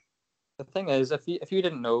breaker. the thing is, if you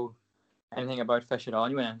didn't know anything about fish at all,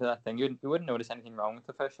 and you went into that thing, you wouldn't notice anything wrong with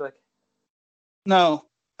the fish. No. Like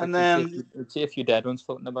And then you'd see a few dead ones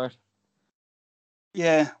floating about.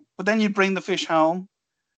 yeah, but then you bring the fish home,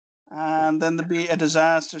 and then there'd be a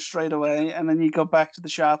disaster straight away, and then you go back to the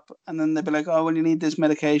shop, and then they'd be like, "Oh, well, you need this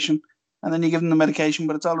medication," and then you give them the medication,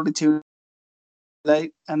 but it's already too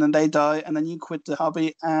late, and then they die, and then you quit the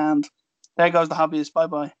hobby, and there goes the hobbyist. Bye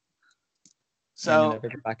bye. And you So never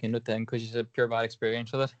get back into the thing because it's a pure bad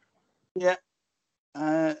experience with it. yeah,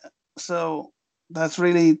 uh, so that's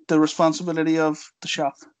really the responsibility of the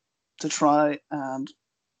shop to try and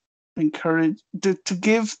encourage to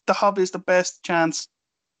give the hobbyist the best chance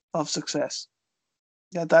of success.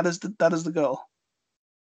 Yeah, that is the goal.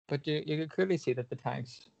 But you could clearly see that the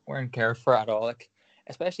tanks weren't cared for at all. Like,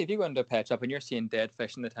 especially if you go into a pet shop and you're seeing dead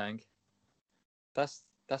fish in the tank, that's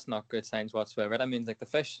not good signs whatsoever. That means like the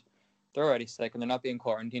fish, they're already sick and they're not being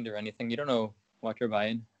quarantined or anything. You don't know what you're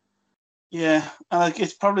buying. Yeah, and like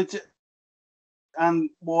it's probably and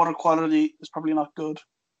water quality is probably not good.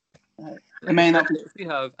 It Like may not be. especially if you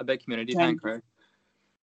have a big community tank, right?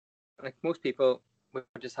 Like most people would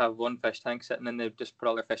just have one fish tank sitting and they just put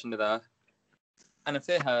all their fish into that. And if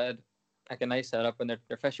they had like a nice setup and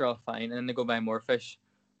their fish are all fine, and then they go buy more fish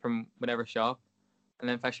from whatever shop, and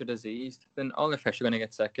then fish are diseased, then all their fish are going to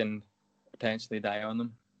get sick and potentially die on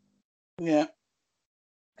them. Yeah,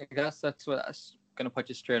 I guess that's going to put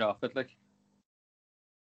you straight off it. Like,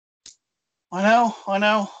 I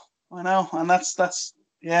know, and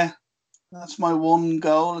yeah, that's my one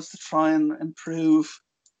goal is to try and improve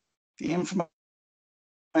the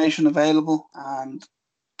information available and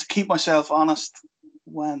to keep myself honest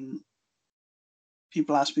when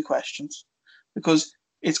people ask me questions, because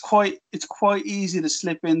it's quite easy to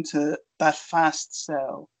slip into that fast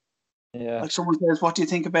sell. yeah, Like someone says, "What do you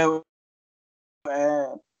think about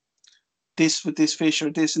uh, this with this fish or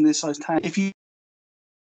this in this size tank?" If you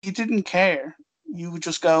didn't care, you would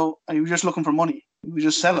just go. You were just looking for money. You would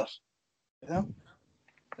just sell it. You know?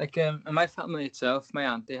 like in my family itself, my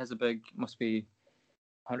auntie has a big, must be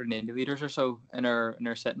 180 liters or so in her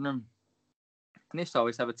sitting room, and they used to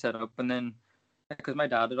always have it set up. And then because my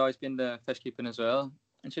dad had always been the fish keeping as well,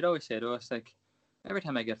 and she'd always say to us like, every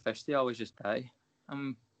time I get fish, they always just die. Yeah.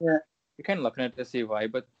 You're kind of looking at it to see why,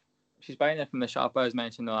 but she's buying it from the shop I was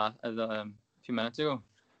mentioning a few minutes ago.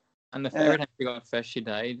 And Yeah. every time she got fish, it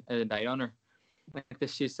died on her. Like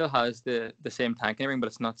this, she still has the same tank and everything, but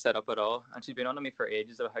it's not set up at all. And she's been on to me for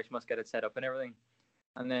ages about how she must get it set up and everything.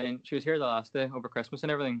 And then she was here the last day over Christmas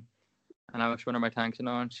and everything. And I was showing her my tanks and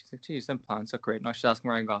all, and she's like, "Geez, them plants look great." Now she's asking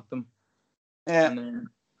where I got them. Yeah. And then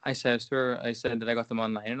I said to her, I said that I got them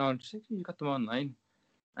online and all. And she's like, "You got them online?"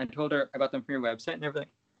 I told her I got them from your website and everything.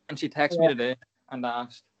 And she texted me Yeah. today and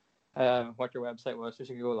asked what your website was so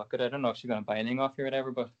she could go look at it. I don't know if she's going to buy anything off you or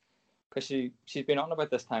whatever, but because she's been on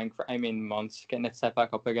about this tank for months, getting it set back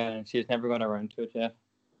up again, and she's never gone around to it yet.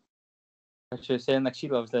 But she was saying like she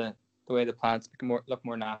loves the way the plants look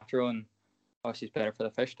more natural, and she's better for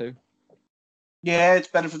the fish too. Yeah, it's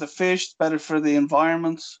better for the fish. It's better for the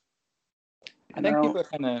environment. I think people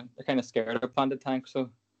are kind of scared of planted tanks, so.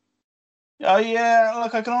 Oh yeah,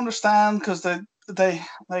 look, I can understand because they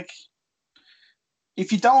like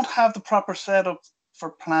if you don't have the proper setup for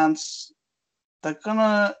plants, they're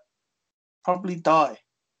gonna probably die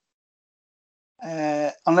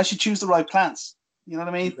unless you choose the right plants. You know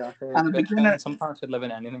what I mean? Exactly. And the beginner, some plants could live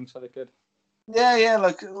in anything, so they could. Yeah,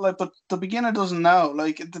 like, but the beginner doesn't know.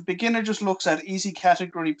 Like, the beginner just looks at easy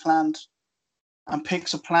category plant and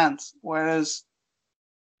picks a plant, whereas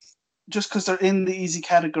just because they're in the easy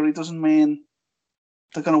category doesn't mean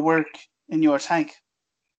they're going to work in your tank.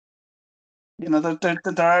 You know, there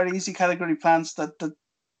are easy category plants that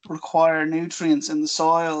require nutrients in the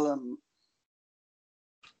soil, and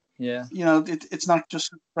yeah, you know, it's not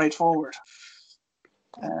just straightforward.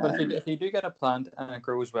 But if you do get a plant and it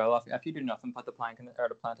grows well, if you do nothing, put the plant in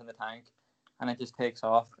the tank, and it just takes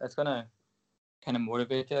off, it's gonna kind of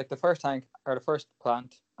motivate you. Like the first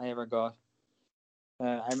plant I ever got,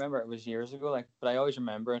 I remember it was years ago. Like, but I always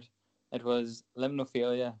remember it. It was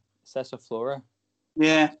Limnophilia sessiflora.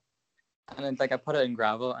 Yeah. And then, like, I put it in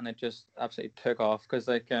gravel, and it just absolutely took off because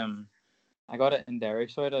I got it in Derry,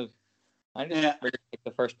 so I just really picked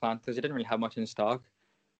the first plant because it didn't really have much in stock.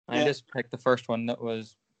 And I just picked the first one that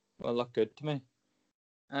looked good to me.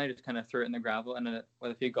 And I just kind of threw it in the gravel and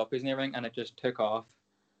with a few guppies and everything, and it just took off.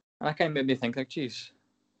 And that kind of made me think, like, geez,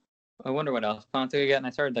 I wonder what else plants I could get. And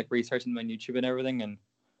I started like researching them on YouTube and everything, and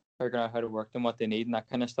figuring out how to work them, what they need, and that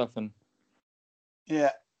kind of stuff. And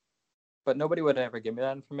but nobody would ever give me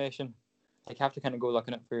that information. Like, you have to kind of go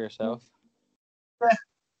looking it for yourself. Yeah,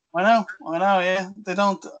 I know. Yeah, they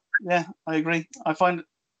don't. Yeah, I agree. I find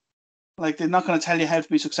like they're not going to tell you how to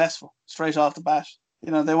be successful straight off the bat.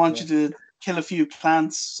 You know, they want you to kill a few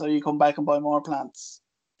plants so you come back and buy more plants.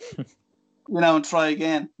 You know, and try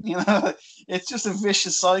again. You know, it's just a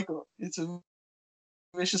vicious cycle. It's a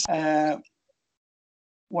vicious.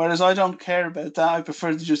 Whereas I don't care about that. I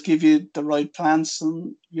prefer to just give you the right plants,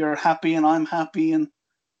 and you're happy, and I'm happy, and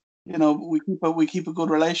you know, we keep a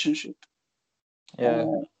good relationship. Yeah,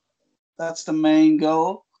 that's the main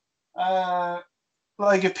goal.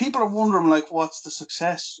 Like, if people are wondering, like, what's the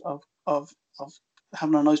success of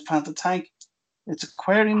having a nice planted tank, it's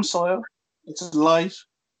aquarium soil, it's light,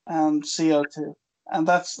 and CO2, and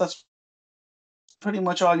that's pretty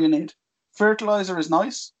much all you need. Fertilizer is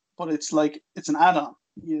nice, but it's an add-on.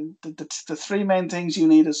 The three main things you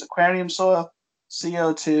need is aquarium soil,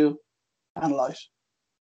 CO2, and light.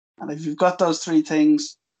 And if you've got those three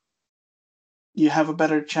things, you have a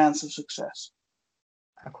better chance of success.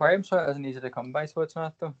 Aquarium soil isn't easy to come by, so it's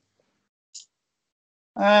not though.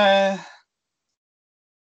 Well,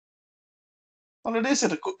 it is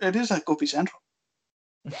at Guppy Central.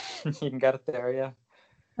 You can get it there, yeah.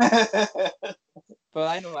 But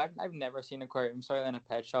I know I've never seen aquarium soil in a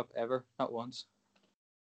pet shop ever, not once.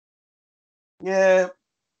 Yeah,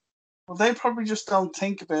 well, they probably just don't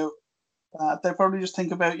think about that. They probably just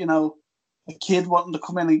think about, you know, a kid wanting to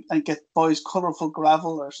come in and buy his colourful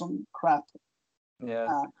gravel or some crap.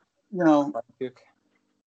 Yeah. You know. Puke.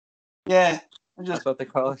 Yeah. That's what they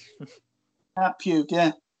call it. Cat puke,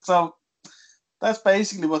 yeah. So that's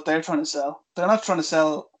basically what they're trying to sell. They're not trying to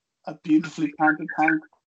sell a beautifully planted tank.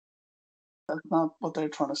 That's not what they're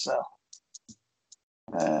trying to sell.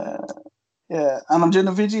 Yeah, and I'm doing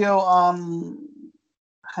a video on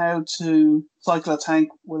how to cycle a tank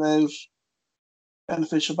without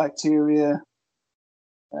beneficial bacteria,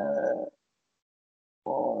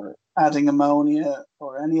 or adding ammonia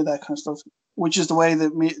or any of that kind of stuff, which is the way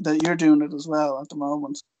that you're doing it as well at the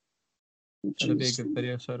moment. That'd be a good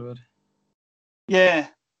video, so it would. Yeah,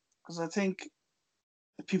 because I think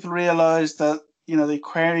people realize that, you know, the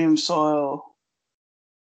aquarium soil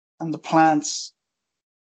and the plants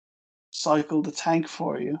cycle the tank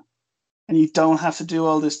for you, and you don't have to do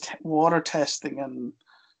all this water testing and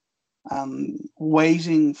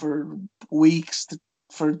waiting for weeks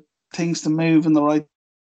for things to move in the right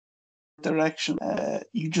direction.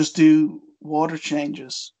 You just do water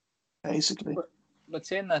changes, basically. But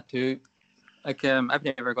saying that too, like, I've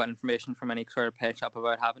never got information from any sort of pet shop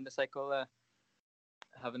about having to cycle the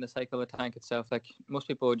tank itself. Like, most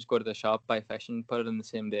people would just go to the shop, buy fish, and put it in the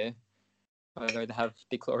same day, whether they have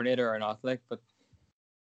dechlorinator or not. Like, but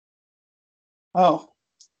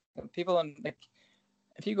people on, like,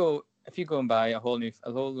 if you go and buy a whole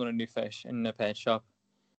load of new fish in a pet shop,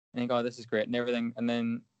 and you go, oh, this is great and everything, and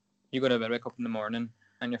then you go to bed, wake up in the morning,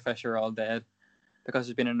 and your fish are all dead because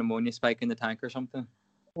there's been an ammonia spike in the tank or something.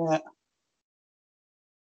 Yeah.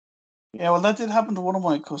 Yeah, well, that did happen to one of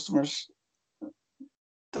my customers.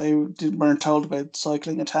 They weren't told about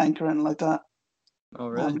cycling a tank or anything like that. Oh,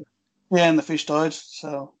 really? Yeah, and the fish died.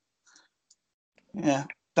 So, yeah.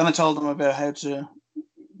 Then I told them about how to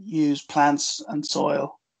use plants and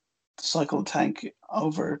soil to cycle the tank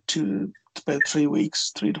over to about 3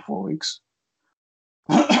 weeks, 3 to 4 weeks.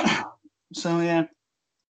 So, yeah.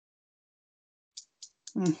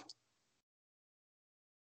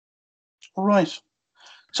 All right.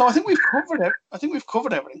 So I think we've covered it. I think we've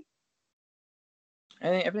covered everything. I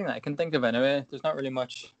think everything that I can think of anyway. There's not really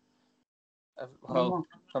much. Well,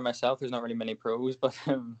 for myself, there's not really many pros, but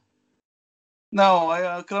no,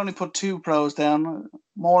 I could only put 2 pros down.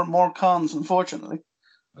 More cons, unfortunately.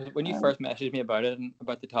 When you first messaged me about it and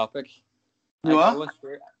about the topic, I wasn't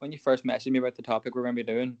sure when you first messaged me about the topic we're going to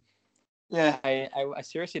be doing. Yeah, I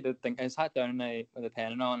seriously did think. I sat down and with a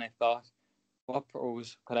pen and all, and I thought, what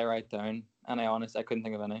pros could I write down? And I couldn't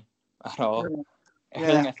think of any at all. Yeah.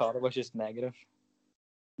 Everything I thought of was just negative.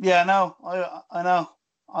 Yeah, no, I know.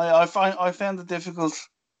 I found it difficult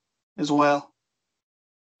as well.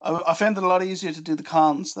 I found it a lot easier to do the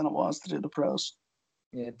cons than it was to do the pros.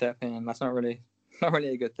 Yeah, definitely, and that's not really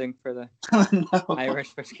a good thing for the No.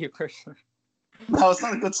 Irish fish keepers. No, it's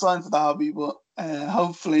not a good sign for the hobby, but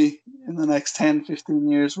hopefully in the next 10, 15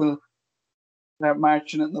 years we'll start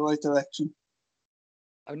marching in the right direction.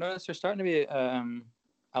 I've noticed there's starting to be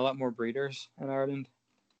a lot more breeders in Ireland,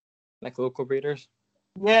 like local breeders.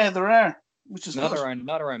 Yeah, there are, which is not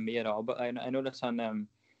around me at all. But I noticed on the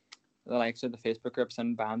likes of the Facebook groups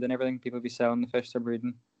and Band and everything, people be selling the fish they're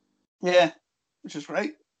breeding. Yeah, which is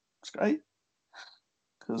great. It's great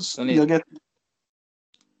because you'll get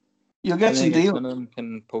some deals. None of them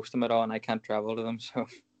can post them at all, and I can't travel to them. So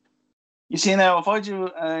you see now, if I do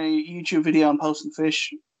a YouTube video on posting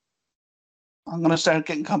fish, I'm gonna start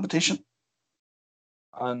getting competition.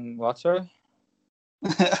 On what, sir?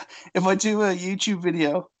 If I do a YouTube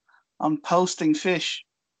video on posting fish,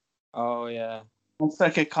 oh yeah, I'll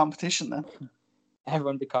start getting competition then.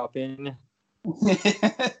 Everyone be copying you.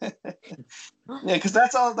 Yeah, because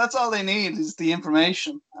that's all they need is the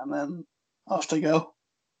information, and then off they go.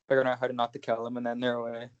 Figuring out how to not to kill them, and then they're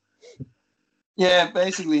away. Yeah,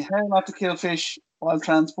 basically, how not to kill fish while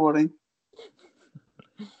transporting.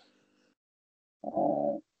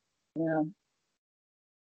 Yeah.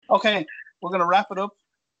 Okay, we're gonna wrap it up.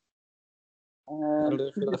 That'll do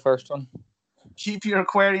it for the first one. Keep your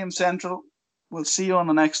aquarium central. We'll see you on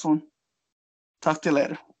the next one. Talk to you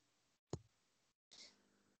later.